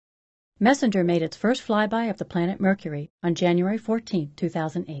Messenger made its first flyby of the planet Mercury on January 14,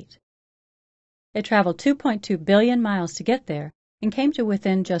 2008. It traveled 2.2 billion miles to get there and came to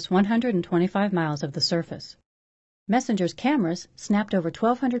within just 125 miles of the surface. Messenger's cameras snapped over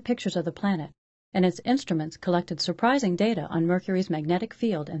 1,200 pictures of the planet, and its instruments collected surprising data on Mercury's magnetic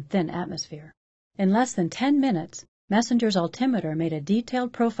field and thin atmosphere. In less than 10 minutes, Messenger's altimeter made a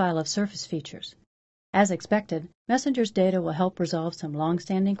detailed profile of surface features. As expected, Messenger's data will help resolve some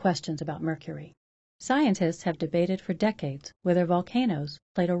long-standing questions about Mercury. Scientists have debated for decades whether volcanoes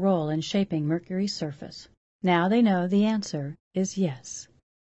played a role in shaping Mercury's surface. Now they know the answer is yes.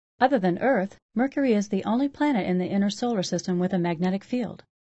 Other than Earth, Mercury is the only planet in the inner solar system with a magnetic field,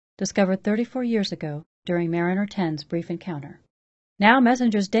 discovered 34 years ago during Mariner 10's brief encounter. Now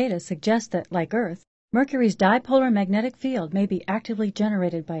Messenger's data suggests that, like Earth, Mercury's dipolar magnetic field may be actively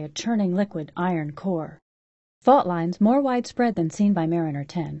generated by a churning liquid iron core. Fault lines more widespread than seen by Mariner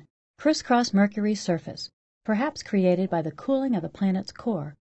 10 crisscross Mercury's surface, perhaps created by the cooling of the planet's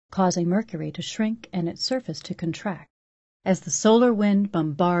core, causing Mercury to shrink and its surface to contract. As the solar wind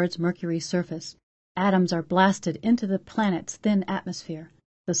bombards Mercury's surface, atoms are blasted into the planet's thin atmosphere,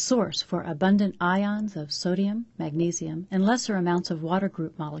 the source for abundant ions of sodium, magnesium, and lesser amounts of water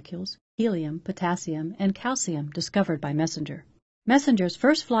group molecules, helium, potassium, and calcium discovered by Messenger. Messenger's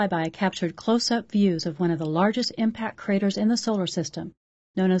first flyby captured close-up views of one of the largest impact craters in the solar system,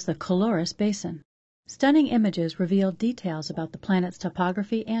 known as the Caloris Basin. Stunning images revealed details about the planet's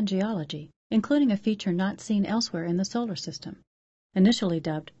topography and geology, including a feature not seen elsewhere in the solar system. Initially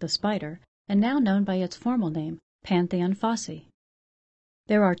dubbed the Spider, and now known by its formal name, Pantheon Fossae.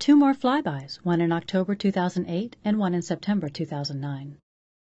 There are 2 more flybys, one in October 2008 and one in September 2009.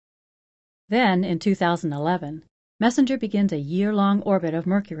 Then, in 2011, Messenger begins a year-long orbit of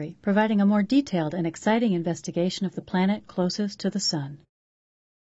Mercury, providing a more detailed and exciting investigation of the planet closest to the Sun.